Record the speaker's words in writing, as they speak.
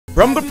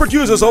From the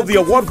producers of the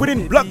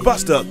award-winning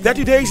blockbuster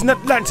 30 Days in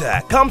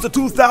Atlanta comes the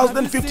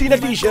 2015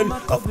 edition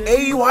of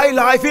AY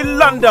Live in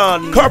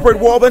London. Corporate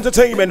World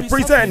Entertainment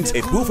presents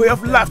a buffet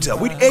of laughter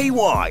with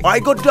AY,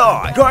 I Got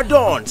Die,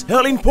 Gardons,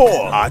 Helen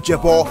Paul,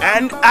 Ajabo,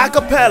 and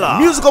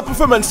Acapella. Musical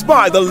performance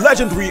by the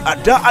legendary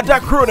Ada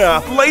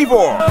Krona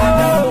Flavor.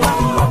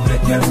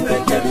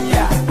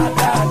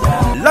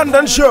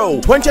 London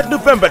show, 20th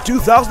November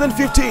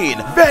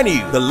 2015.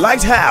 Venue, The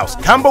Lighthouse,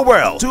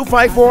 Camberwell,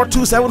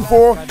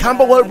 254274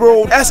 Camberwell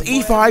Road,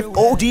 SE5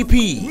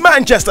 ODP.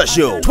 Manchester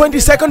show,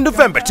 22nd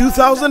November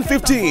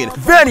 2015.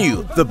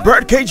 Venue, The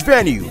Birdcage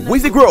Venue,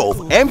 Withy Grove,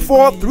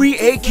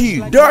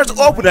 M43AQ. Doors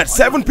open at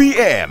 7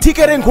 p.m.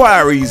 Ticket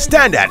inquiries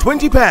stand at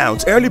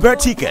 £20. Early bird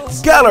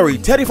tickets. Gallery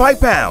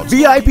 £35.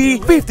 VIP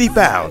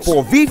 £50.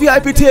 For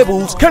VVIP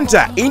tables,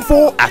 contact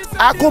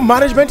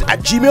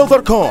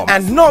info@acomanagement@gmail.com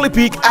and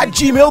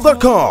nollypeak@gmail.com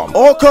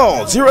or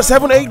call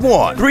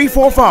 0781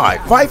 345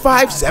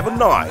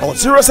 5579 or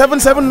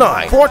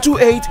 0779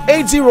 428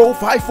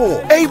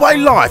 8054. AY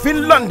Live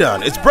in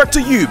London is brought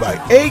to you by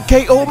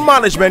AKO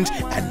Management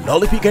and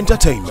Nollypeak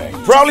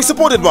Entertainment. Proudly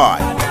supported by